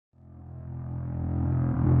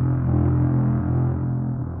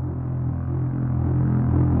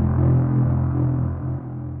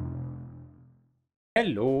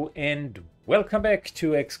Hello and welcome back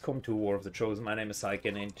to XCOM 2 War of the Chosen. My name is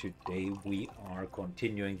Syken and today we are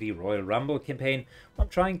continuing the Royal Rumble campaign. I'm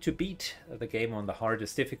trying to beat the game on the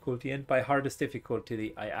hardest difficulty, and by hardest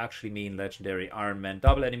difficulty I actually mean Legendary Ironman,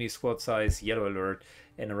 double enemy squad size, yellow alert,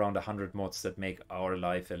 and around 100 mods that make our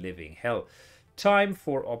life a living hell. Time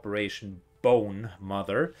for Operation Bone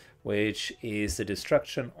Mother, which is the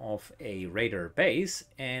destruction of a raider base,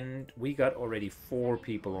 and we got already 4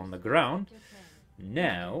 people on the ground.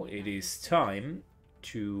 Now it is time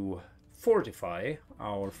to fortify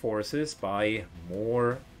our forces by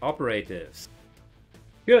more operatives.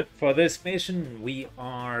 Good. For this mission we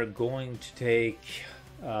are going to take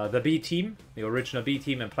the B team. The original B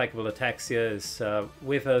team, Implacable Ataxia, is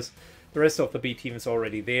with us. The rest of the B team is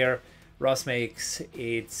already there. Russ makes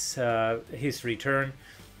his return.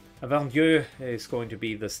 Vandieu is going to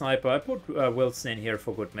be the sniper. I put Wilson in here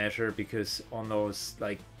for good measure, because on those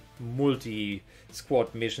like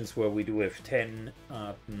multi-squad missions where we do have 10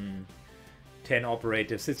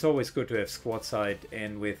 operatives, it's always good to have squad side,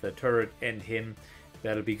 and with a turret and him,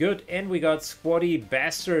 that'll be good. And we got Squatty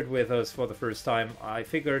Bastard with us for the first time. I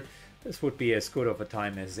figured this would be as good of a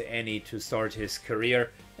time as any to start his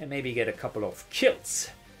career and maybe get a couple of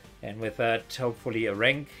kills. And with that, hopefully a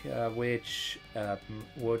rank which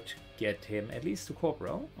would get him at least to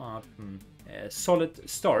corporal. A solid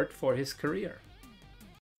start for his career.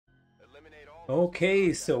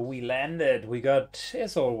 Okay, so we landed. We got,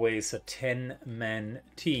 as always, a 10-man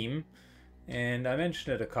team. And I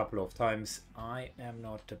mentioned it a couple of times. I am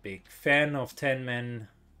not a big fan of 10-man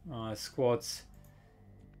squads.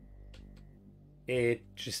 It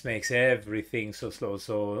just makes everything so slow.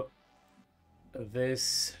 So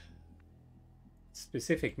this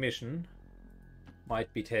specific mission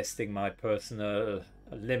might be testing my personal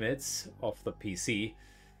limits of the PC,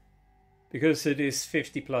 because it is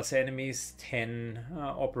 50 plus enemies, 10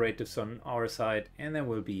 operatives on our side, and there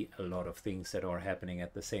will be a lot of things that are happening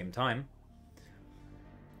at the same time.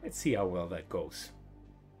 Let's see how well that goes.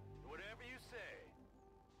 Whatever you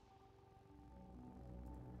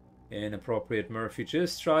say. Inappropriate Murphy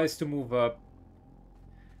just tries to move up.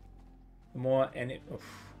 The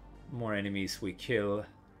more enemies we kill,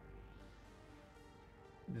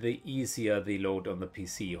 the easier the load on the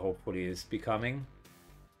PC hopefully is becoming.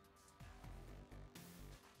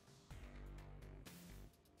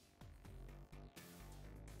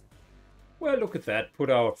 Well, look at that. Put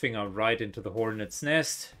our finger right into the hornet's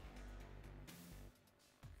nest.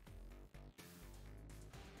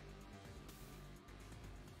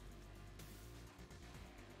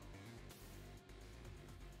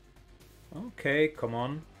 Okay, come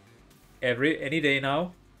on. Any day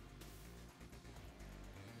now.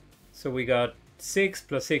 So we got 6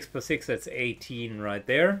 plus 6 plus 6, that's 18 right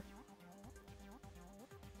there.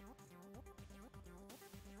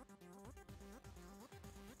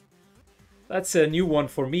 That's a new one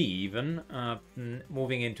for me even,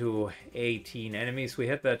 moving into 18 enemies. We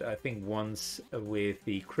had that, I think, once with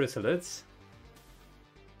the chrysalids.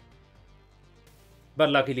 But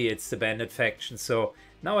luckily it's the bandit faction, so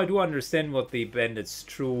now I do understand what the bandits'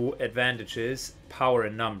 true advantage is. Power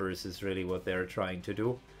in numbers is really what they're trying to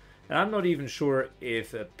do. And I'm not even sure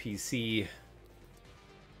if a PC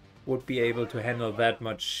would be able to handle that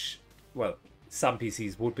much. Well, some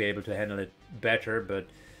PCs would be able to handle it better, but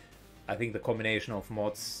I think the combination of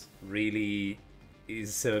mods really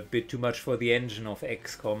is a bit too much for the engine of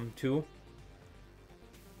XCOM2.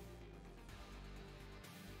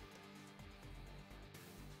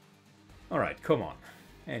 Alright, come on.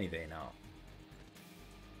 Any day now.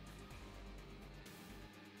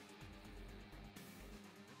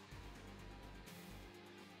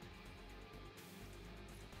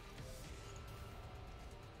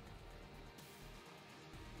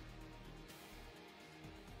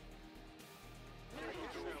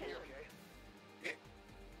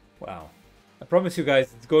 Wow. I promise you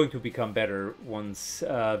guys it's going to become better once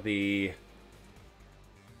half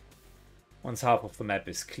of the map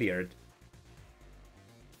is cleared.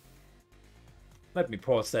 Let me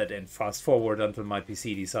pause that and fast forward until my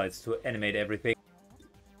PC decides to animate everything.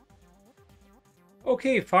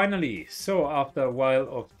 Okay, finally. So after a while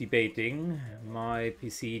of debating, my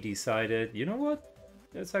PC decided, you know what?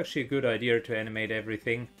 That's actually a good idea to animate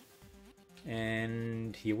everything.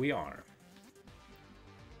 And here we are.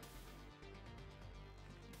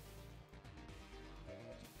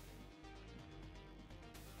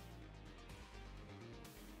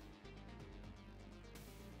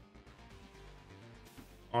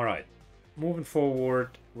 Alright, moving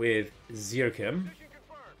forward with Syken.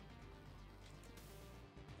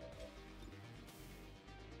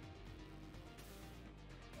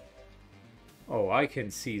 Oh, I can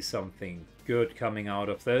see something good coming out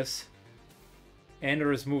of this.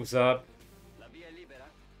 Anders moves up. La via è libera.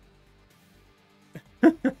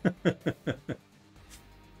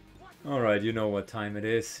 Alright, you know what time it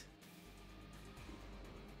is.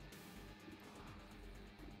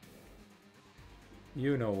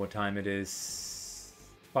 You know what time it is.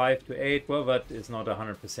 5 to 8. Well, that is not a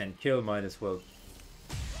 100% kill. Might as well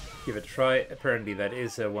give it a try. Apparently that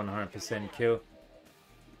is a 100% kill.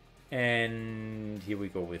 And here we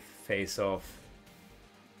go with face off.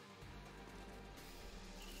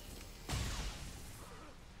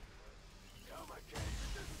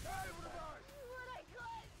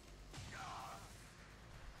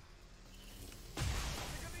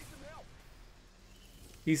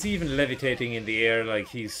 He's even levitating in the air like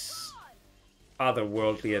he's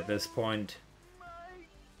otherworldly at this point.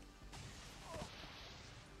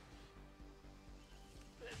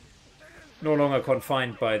 No longer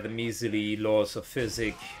confined by the measly laws of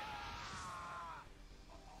physics.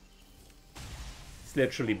 It's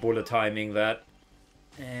literally bullet timing that.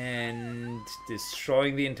 And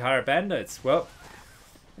destroying the entire bandits. Well,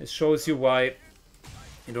 it shows you why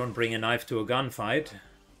you don't bring a knife to a gunfight.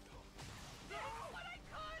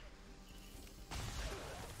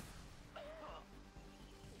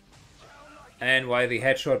 And why the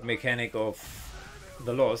headshot mechanic of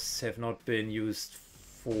the Lost have not been used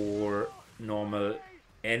for normal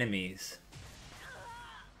enemies.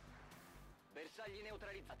 Bersagli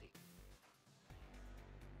neutralizzati.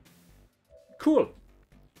 Cool.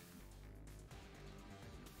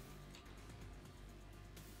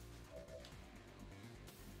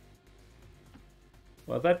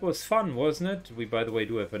 Well, that was fun, wasn't it? We, by the way,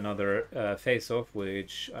 do have another face-off,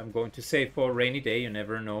 which I'm going to save for a rainy day. You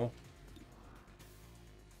never know.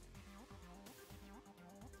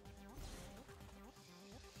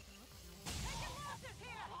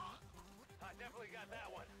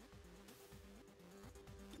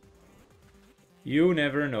 You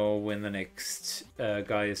never know when the next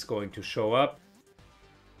guy is going to show up.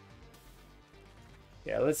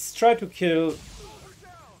 Yeah, let's try to kill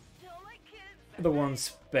the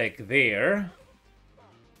ones back there.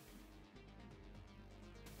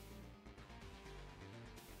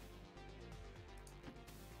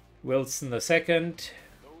 Wilson the second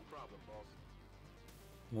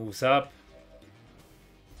moves up.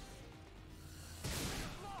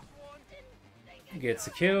 Gets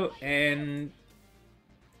a kill, and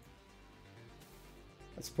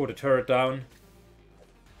let's put a turret down.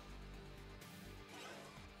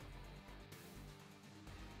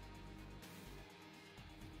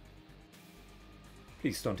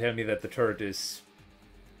 Please don't tell me that the turret is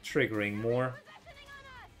triggering more.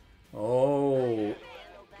 Oh,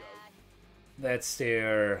 that's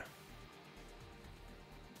their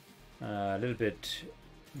a little bit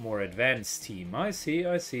more advanced team. I see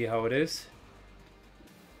how it is.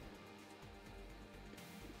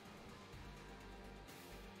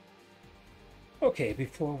 Okay,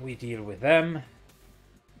 before we deal with them,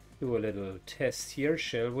 do a little test here,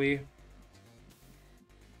 shall we?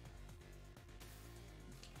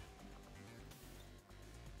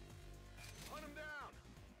 Hunt him down.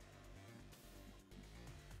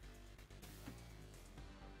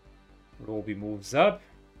 Roby moves up.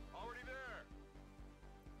 Already there.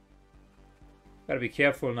 Gotta be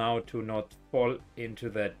careful now to not fall into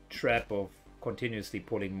that trap of continuously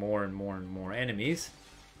pulling more and more and more enemies.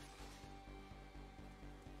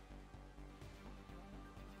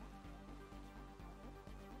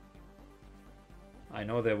 I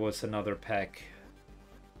know there was another pack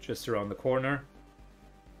just around the corner.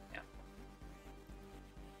 Yeah.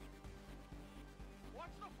 Watch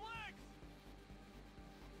the flanks.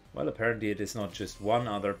 Well, apparently it is not just one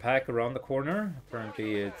other pack around the corner.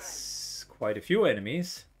 Apparently it's quite a few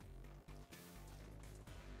enemies.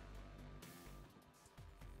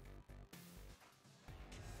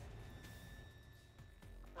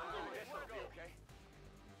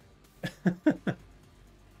 Okay.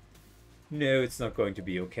 No, it's not going to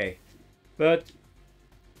be okay. But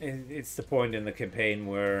it's the point in the campaign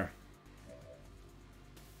where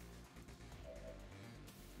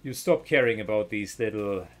you stop caring about these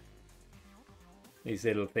little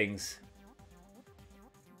things.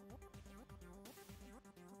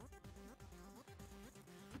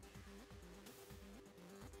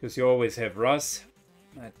 Because you always have Russ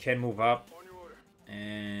that can move up On your order.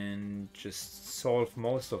 and just solve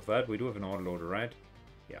most of that. We do have an autoloader, right?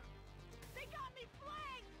 Yeah. They got me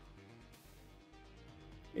flanked!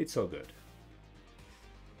 It's all good.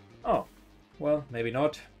 Oh, well, maybe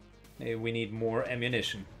not. Maybe we need more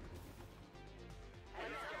ammunition.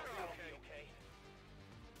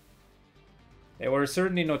 They were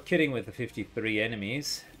certainly not kidding with the 53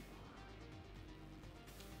 enemies.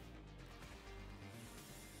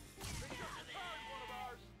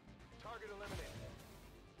 Target eliminated.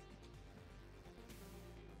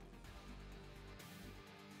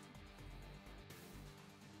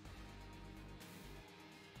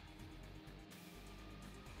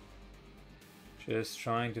 Just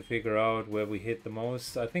trying to figure out where we hit the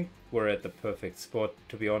most. I think we're at the perfect spot,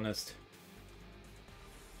 to be honest.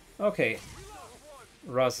 Okay.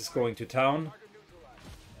 Russ is going to town. Target neutralized.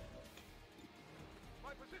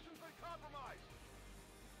 My position's been compromised.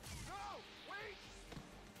 No! Wait!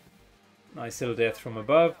 Nice little death from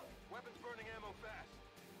above. Weapons burning ammo fast.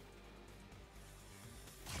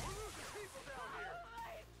 We're losing people down here.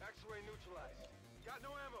 X-ray neutralized. Got no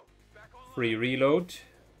ammo. Back online. Free reload.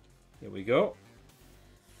 Here we go.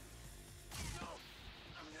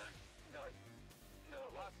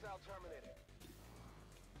 Hostile terminated.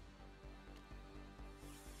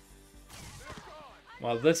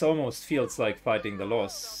 Well, this almost feels like fighting the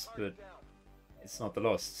Lost, but it's not the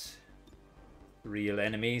Lost. Real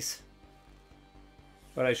enemies.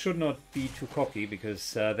 But I should not be too cocky,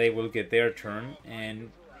 because they will get their turn,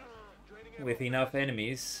 and with enough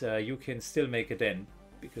enemies you can still make a dent,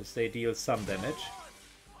 because they deal some damage.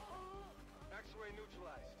 X-ray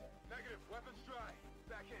neutralized. Negative. Weapons dry.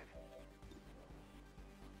 Back in.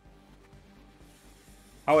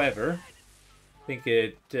 However, I think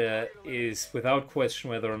it is without question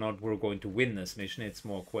whether or not we're going to win this mission. It's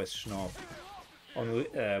more a question of on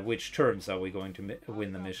which terms are we going to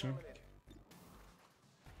win the mission.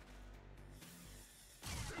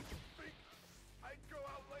 I'd go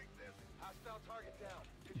out like this. Hostile target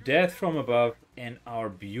down. Death from above and our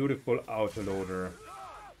beautiful autoloader. Target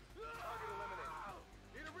eliminated.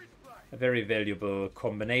 Need a resupply. A very valuable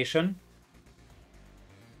combination.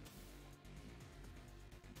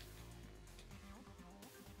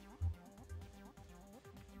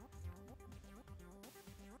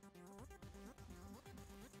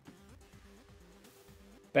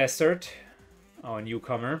 Bastard, our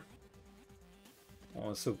newcomer,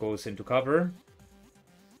 also goes into cover.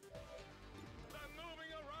 They're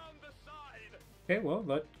moving around the side. Okay, well,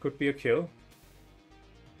 that could be a kill.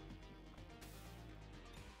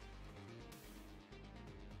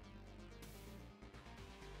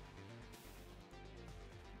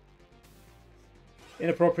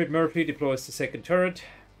 Inappropriate Murphy deploys the second turret.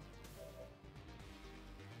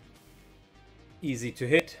 Easy to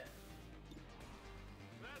hit.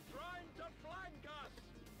 They're trying to flank us.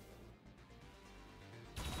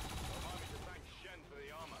 Allow me to thank Shen for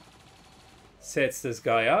the armor. Sets this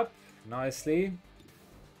guy up nicely.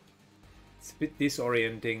 It's a bit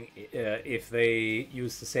disorienting if they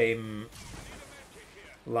use the same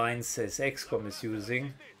lines as XCOM is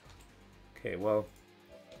using. Okay, well,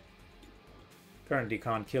 apparently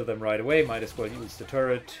can't kill them right away. Might as well use the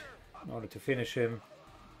turret in order to finish him.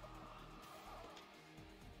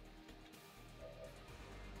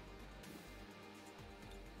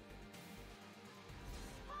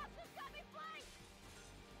 Monster's got me flanked!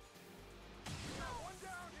 One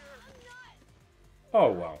down here.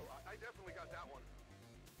 Oh wow. I definitely got that one.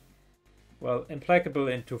 Well, Implacable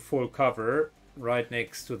into full cover right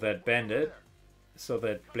next to that bandit, so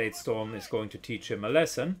that Bladestorm is going to teach him a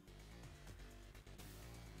lesson.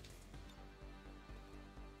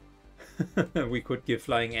 We could give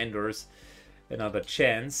Flying Endors another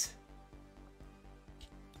chance.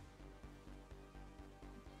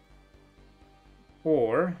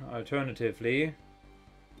 Or, alternatively...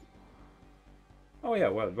 Oh yeah,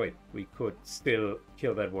 well, wait, we could still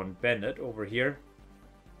kill that one bandit over here.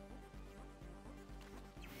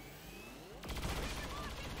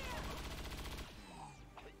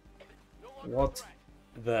 What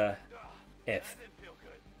the F?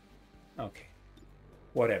 Okay,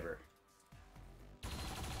 whatever.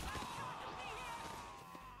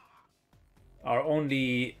 Our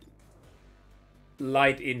only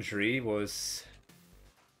light injury was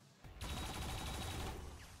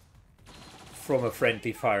from a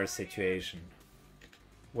friendly fire situation.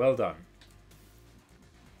 Well done.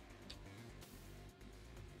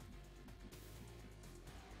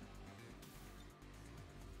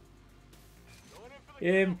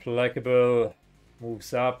 Implacable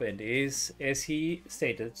moves up and is, as he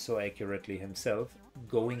stated so accurately himself,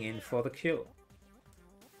 going in for the kill.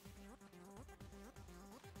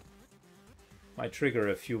 Might trigger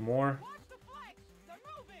a few more. Watch the flanks! They're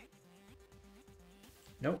moving!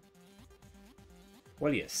 Nope.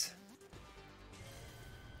 Well, yes.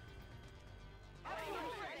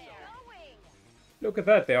 Look at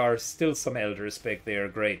that, there are still some elders back there,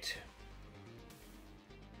 great.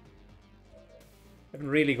 Haven't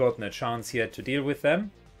really gotten a chance yet to deal with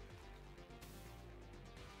them.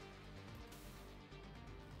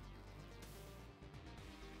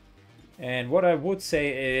 And what I would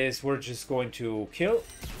say is we're just going to kill.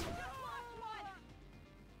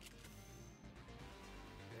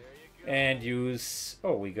 And use...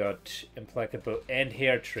 Oh, we got Implacable and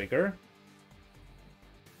Hair Trigger.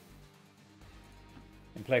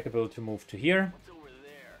 Implacable to move to here. What's over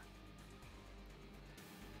there?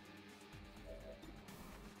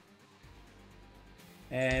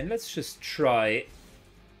 And let's just try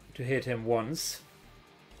to hit him once.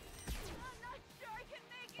 I'm not sure I can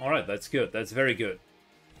make it. Alright, that's good. That's very good.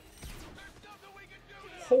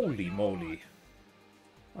 Holy moly.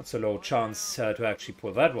 That's a low chance to actually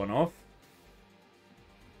pull that one off.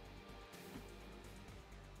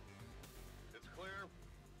 It's clear.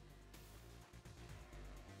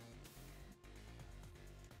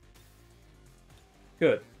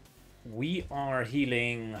 Good. We are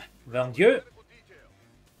healing Bandiet. Medical detail.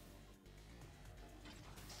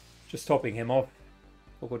 Just topping him off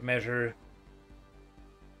for good measure.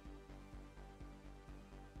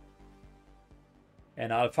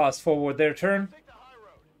 And I'll fast forward their turn. Take the high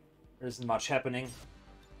road. There isn't much happening.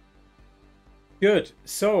 Good.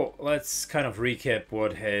 So let's kind of recap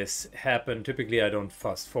what has happened. Typically I don't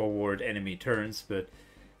fast forward enemy turns, but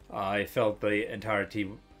I felt the entirety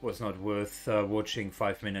was not worth watching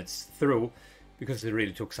 5 minutes through, because it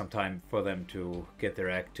really took some time for them to get their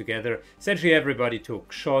act together. Essentially everybody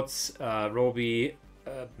took shots. Roby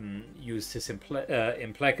used his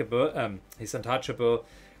implacable, his untouchable.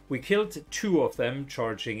 We killed 2 of them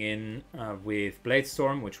charging in with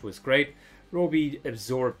Bladestorm, which was great. Roby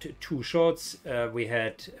absorbed 2 shots. We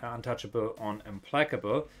had untouchable on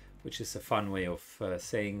implacable, which is a fun way of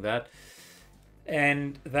saying that.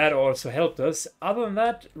 And that also helped us. Other than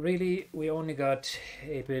that, really, we only got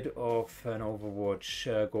a bit of an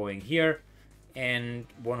Overwatch going here. And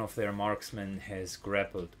one of their marksmen has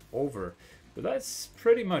grappled over. But that's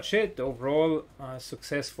pretty much it. Overall, a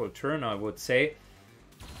successful turn, I would say.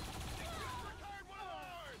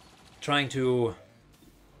 Trying to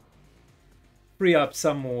free up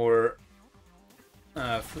some more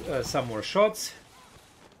shots.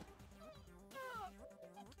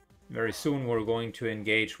 Very soon we're going to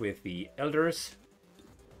engage with the elders.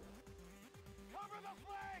 Cover the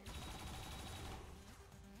flank.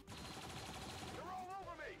 They're all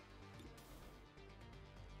over me.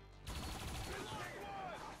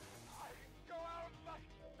 Go out like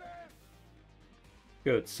this.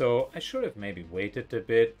 Good, so I should have maybe waited a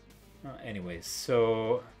bit. Anyways,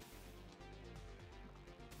 so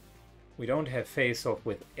we don't have face-off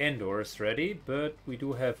with Endors ready, but we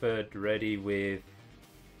do have it ready with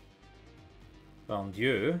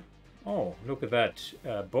Bandieu. Oh, look at that.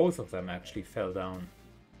 Both of them actually fell down.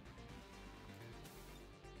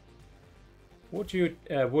 What you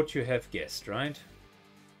have guessed, right?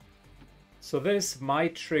 So this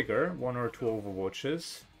might trigger 1 or 2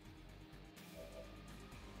 Overwatches.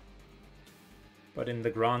 But in the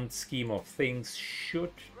grand scheme of things,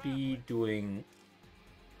 should be doing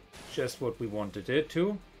just what we wanted it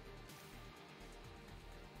to.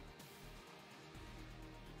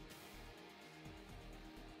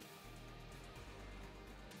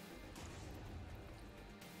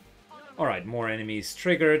 Alright, more enemies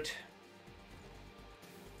triggered.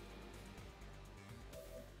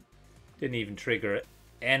 Didn't even trigger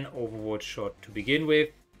an Overwatch shot to begin with.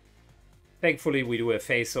 Thankfully, we do a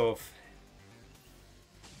face-off.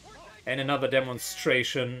 And another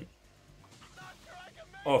demonstration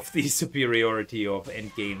of the superiority of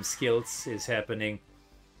endgame skills is happening.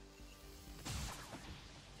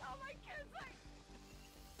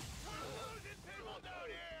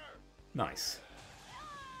 Nice.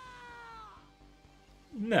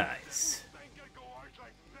 Nice.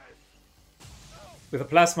 With the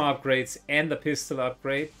plasma upgrades and the pistol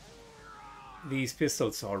upgrade, these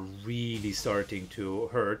pistols are really starting to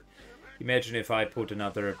hurt. Imagine if I put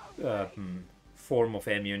another form of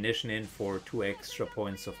ammunition in for 2 extra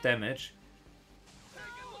points of damage.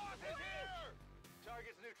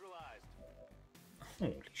 Target's neutralized.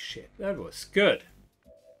 Holy shit, that was good.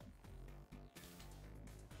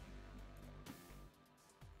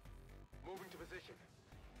 Moving to position.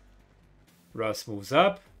 Russ moves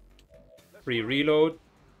up. Free reload.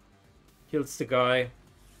 Kills the guy.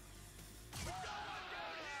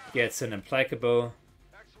 Gets an implacable.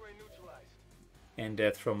 X-ray neutralized. And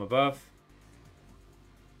death from above.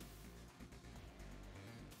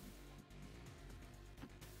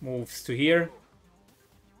 Moves to here.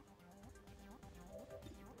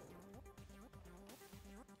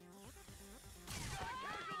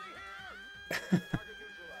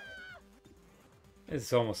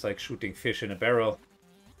 It's almost like shooting fish in a barrel.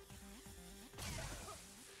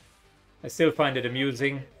 I still find it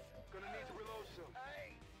amusing. Gonna need to reload soon.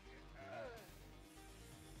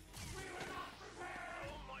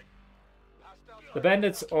 Passed out. The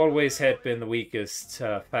bandits always had been the weakest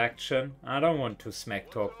faction. I don't want to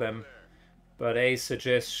smack talk them, but a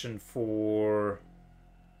suggestion for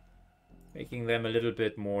making them a little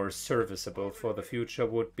bit more serviceable for the future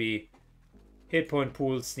would be hit point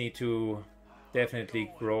pools need to definitely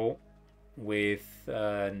grow with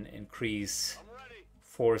an increase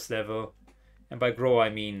force level, and by grow I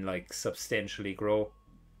mean like substantially grow.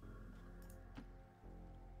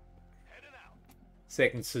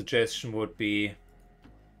 Second suggestion would be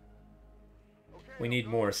we need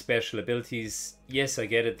more special abilities. Yes, I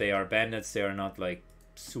get it, they are bandits, they are not like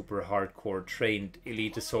super hardcore trained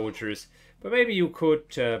elite soldiers, but maybe you could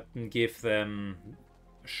give them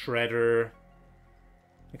Shredder,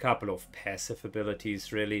 a couple of passive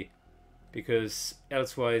abilities really, because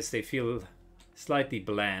elsewise they feel slightly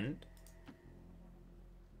bland.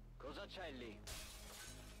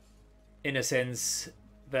 In a sense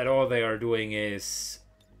that all they are doing is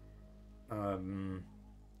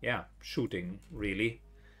yeah, shooting really.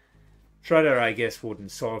 Shredder, I guess,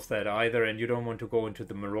 wouldn't solve that either, and you don't want to go into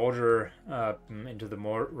the marauder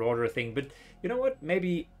thing. But you know what?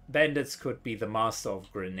 Maybe bandits could be the master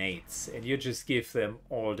of grenades, and you just give them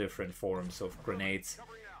all different forms of grenades,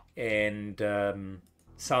 and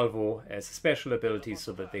salvo as a special ability,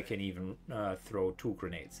 so that they can even throw 2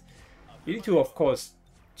 grenades. You need to, of course,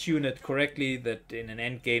 tune it correctly, that in an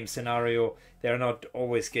end game scenario they are not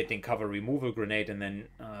always getting cover removal grenade, and then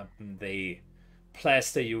they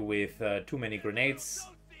plaster you with too many grenades.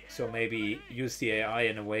 So maybe use the AI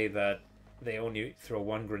in a way that they only throw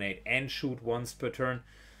 1 grenade and shoot once per turn.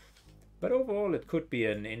 But overall it could be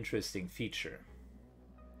an interesting feature.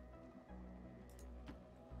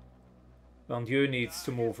 Bandieu needs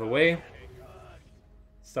to move away.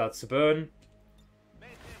 Starts to burn.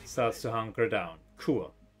 Starts to hunker down.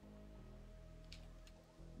 Cool.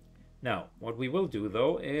 Now, what we will do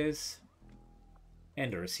though is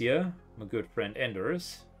Enders here, my good friend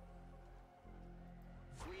Enders.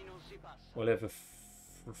 We'll have a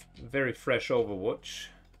very fresh Overwatch.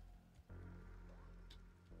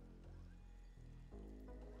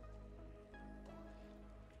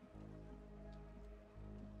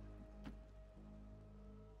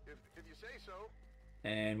 If you say so.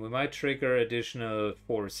 And we might trigger additional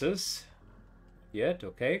forces. Yet,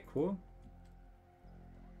 okay, cool.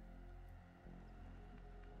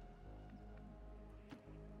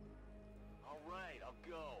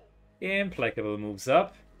 Implacable moves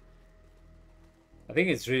up. I think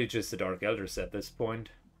it's really just the Dark Elders at this point.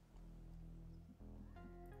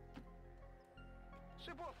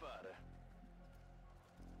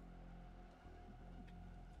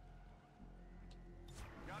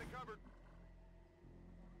 Got it covered.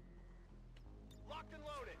 Locked and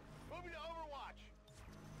loaded. Moving to Overwatch.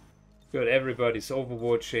 Good, everybody's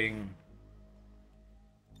overwatching.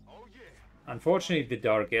 Oh yeah. Unfortunately, the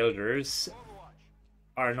Dark Elders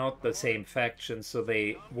are not the same faction, so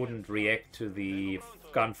they wouldn't react to the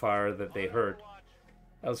gunfire that they heard.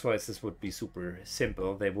 Elsewise, this would be super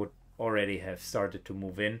simple. They would already have started to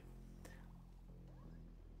move in.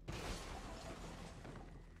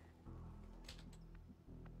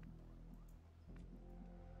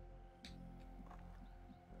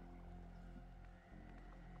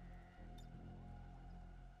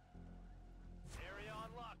 Area on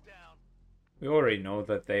lockdown. We already know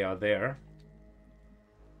that they are there.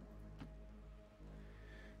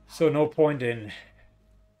 So no point in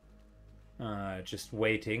just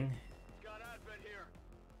waiting. Got advent here.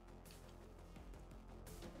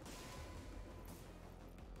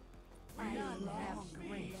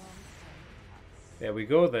 There we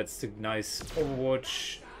go, that's the nice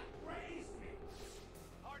Overwatch.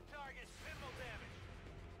 Hard target. Minimal damage.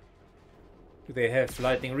 Do they have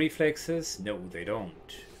lightning reflexes? No, they don't.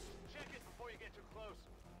 Check it before you get too close.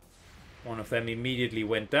 One of them immediately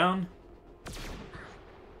went down.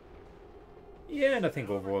 Yeah, and I think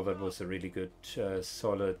overall that was a really good,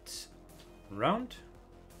 solid round.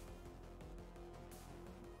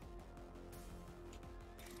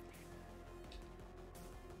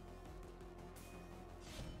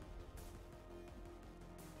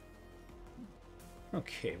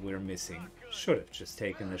 Okay, we're missing. Should have just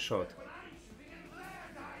taken the shot.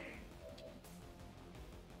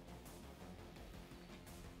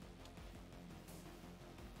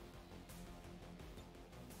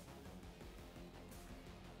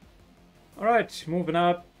 Alright, moving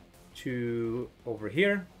up to over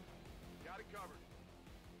here Got it covered.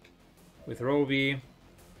 with Roby.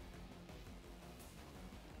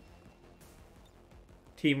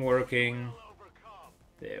 Team working.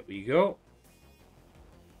 There we go.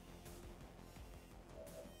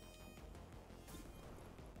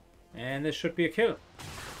 And this should be a kill.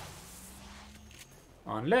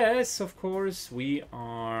 Unless, of course, we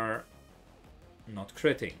are not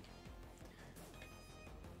critting.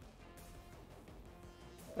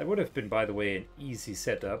 That would have been, by the way, an easy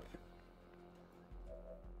setup.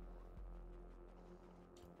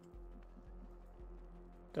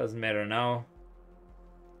 Doesn't matter now.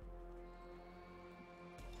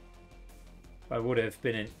 That would have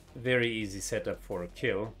been a very easy setup for a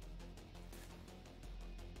kill.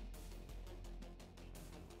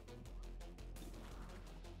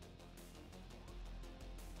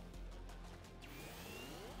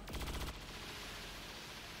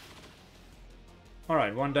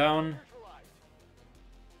 Alright, one down.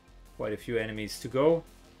 Quite a few enemies to go.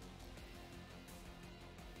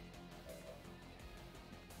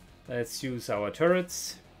 Let's use our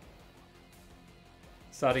turrets.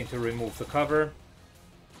 Starting to remove the cover.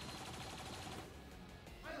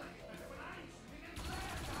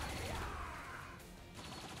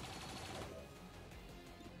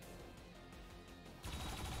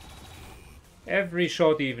 Every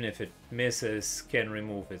shot, even if it misses, can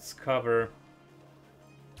remove its cover.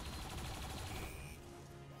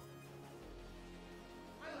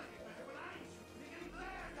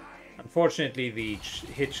 Unfortunately, the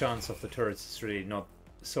hit chance of the turrets is really not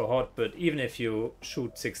so hot, but even if you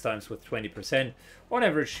shoot 6 times with 20%, on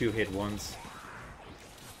average you hit once.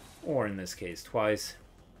 Or in this case, twice.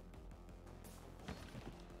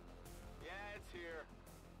 Yeah, it's here.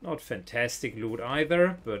 Not fantastic loot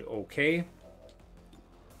either, but okay.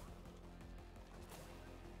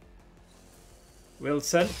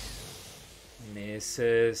 Wilson.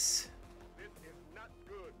 Misses. This is not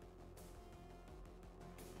good.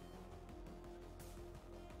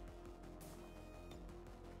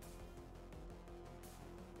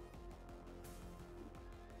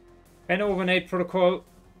 And overnight protocol.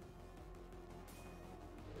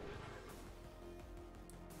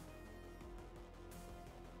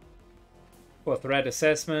 For threat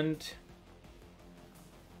assessment.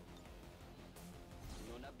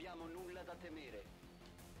 Non abbiamo nulla da temere.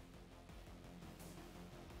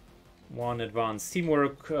 One advanced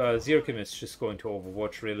teamwork. Syken is just going to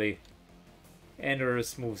Overwatch, really.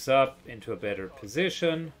 Anders moves up into a better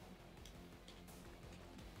position.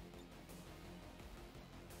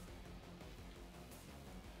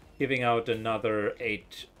 Giving out another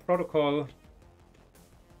 8 protocol.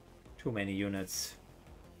 Too many units.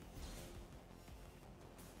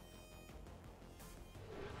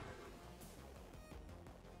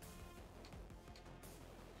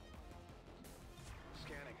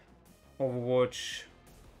 Scanning. Overwatch.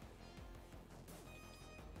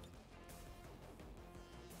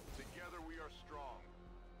 Together we are strong.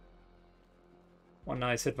 One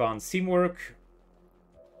nice advanced teamwork.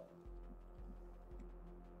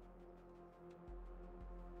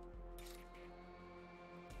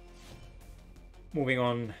 Moving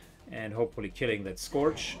on and hopefully killing that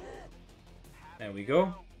Scorch. There we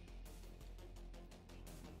go.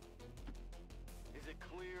 Is it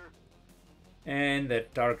clear? And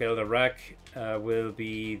that Dark Elder Rack will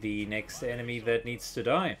be the next enemy that needs to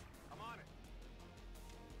die. I'm on it.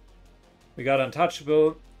 We got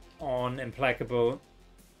Untouchable on Implacable.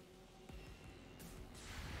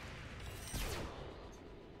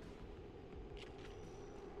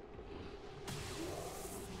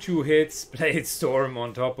 Two hits, Blade Storm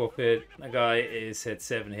on top of it. The guy is at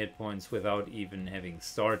 7 hit points without even having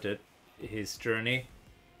started his journey.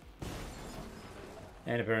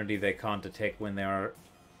 And apparently they can't attack when they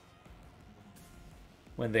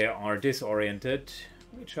are disoriented,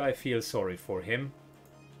 which I feel sorry for him.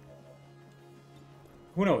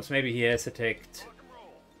 Who knows, maybe he has attacked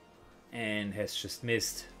and has just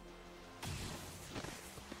missed.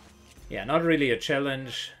 Yeah, not really a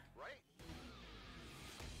challenge.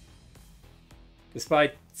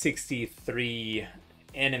 Despite 63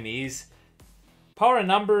 enemies, power and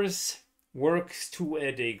numbers works to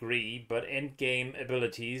a degree, but endgame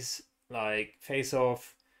abilities like Face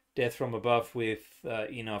Off, Death from Above with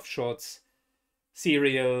enough shots,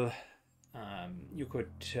 Serial, you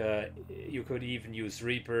could even use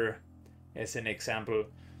Reaper as an example.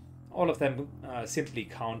 All of them simply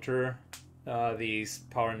counter these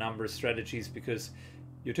power number strategies because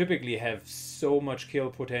you typically have so much kill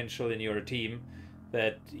potential in your team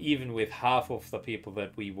that even with half of the people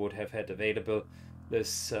that we would have had available,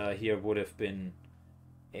 this here would have been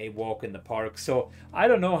a walk in the park. So I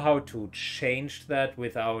don't know how to change that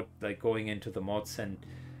without like going into the mods, and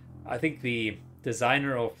I think the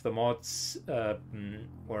designer of the mods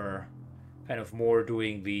or kind of more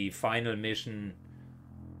doing the final mission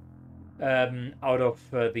out of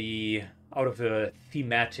a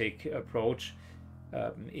thematic approach.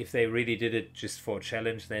 If they really did it just for a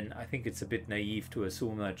challenge, then I think it's a bit naive to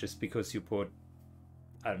assume that just because you put,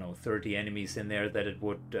 I don't know, 30 enemies in there that it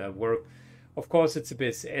would work. Of course, it's a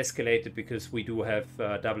bit escalated because we do have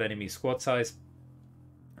double enemy squad size,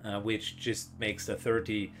 which just makes the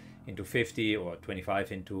 30 into 50 or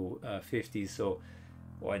 25 into 50, so,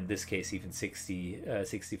 or in this case even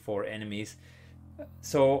 64 enemies.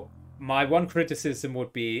 So my one criticism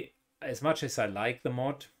would be, as much as I like the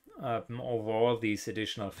mod, overall these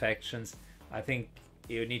additional factions, I think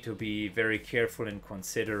you need to be very careful in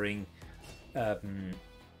considering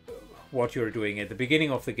what you're doing. At the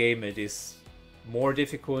beginning of the game it is more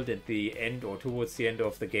difficult. At the end or towards the end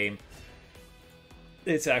of the game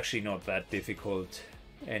it's actually not that difficult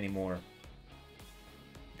anymore.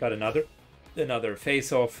 Got another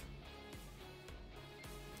face-off,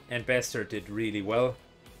 and Bastard did really well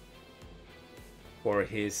for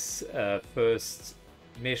his first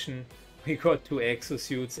mission. We got 2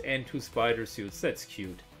 exosuits and 2 spider suits. That's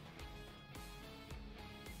cute.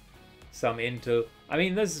 Some intel. I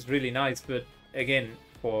mean, this is really nice, but again,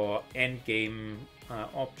 for end game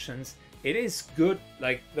options, it is good.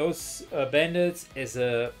 Like those bandits as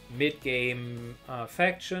a mid-game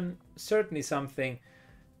faction, certainly something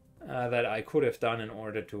that I could have done in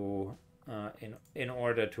order to in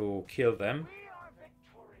order to kill them. We are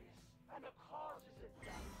victorious, and the cause is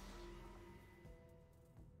advanced.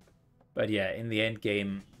 But yeah, in the end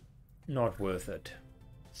game, not worth it.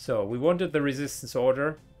 So we wanted the resistance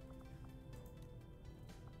order.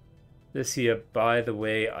 This here, by the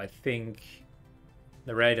way, I think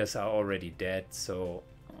the raiders are already dead, so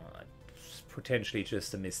it's potentially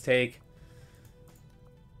just a mistake.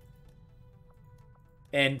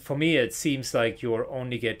 And for me, it seems like you're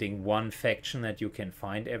only getting one faction that you can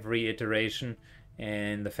find every iteration,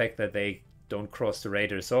 and the fact that they don't cross the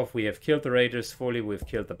raiders off. We have killed the raiders fully, we've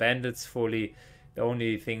killed the bandits fully. The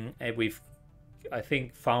only thing we've, I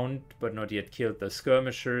think, found but not yet killed the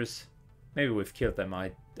skirmishers. Maybe we've killed them,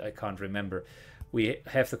 I can't remember. We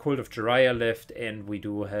have the Cult of Jiraiya left, and we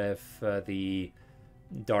do have the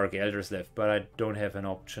Dark Elders left, but I don't have an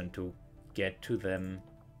option to get to them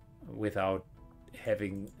without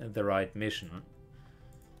having the right mission.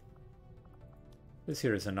 This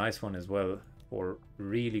here is a nice one as well, for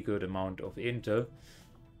really good amount of intel.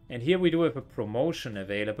 And here we do have a promotion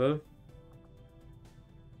available.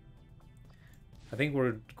 I think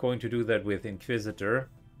we're going to do that with Inquisitor.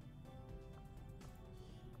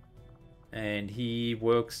 And he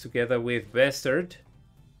works together with Bastard,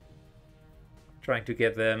 trying to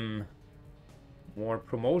get them more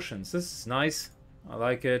promotions. This is nice. I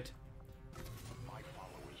like it. My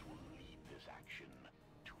followers will lead this action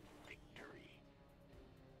to victory.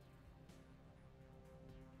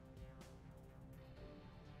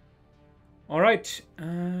 All right.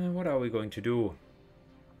 What are we going to do?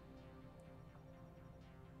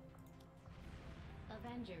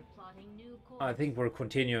 I think we're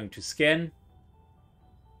continuing to scan.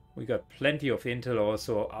 We got plenty of intel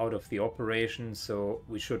also out of the operation, so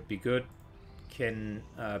we should be good. Can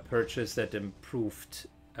purchase that improved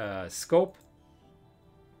scope.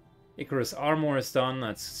 Icarus armor is done,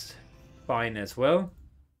 that's fine as well.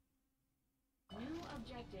 New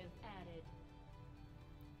objective added.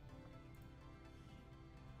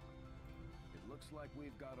 It looks like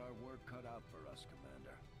we've got our work cut out for us,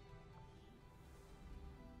 Commander.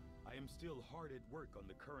 I am still hard at work on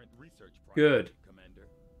the current research project, Good. Commander.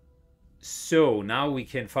 So now we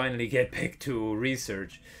can finally get back to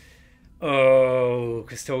research. Oh,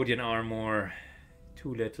 custodian armor.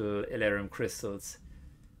 2 little Elarium crystals.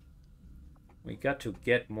 We got to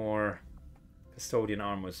get more custodian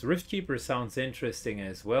armors. Riftkeeper sounds interesting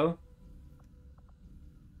as well.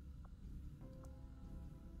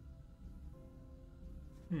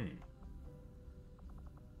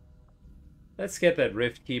 Let's get that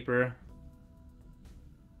Riftkeeper.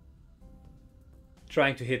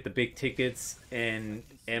 Trying to hit the big tickets, and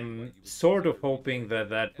am sort of hoping that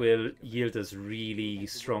that will yield us really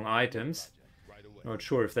strong items. Not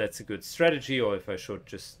sure if that's a good strategy or if I should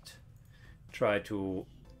just try to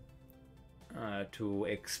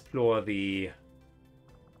explore the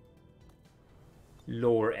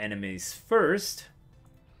lower enemies first.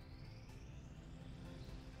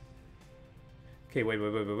 Okay,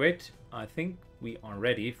 wait. I think we are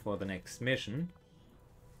ready for the next mission.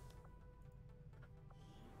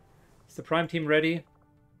 Is the Prime Team ready?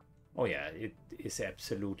 Oh yeah, it is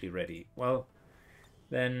absolutely ready. Well,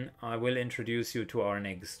 then I will introduce you to our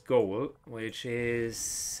next goal, which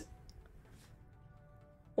is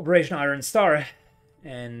Operation Iron Star,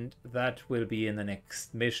 and that will be in the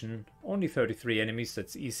next mission. Only 33 enemies,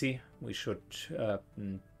 that's easy. We should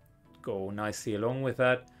go nicely along with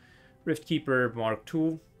that. Rift Keeper Mark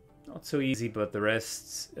II, not so easy, but the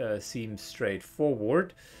rest seems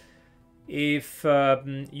straightforward. If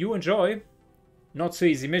you enjoy not so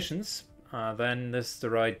easy missions, then this is the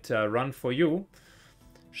right run for you.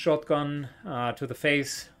 Shotgun to the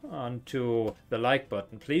face onto the like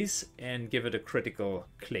button, please, and give it a critical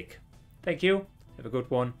click. Thank you, have a good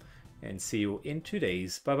one, and see you in 2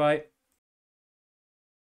 days. Bye bye.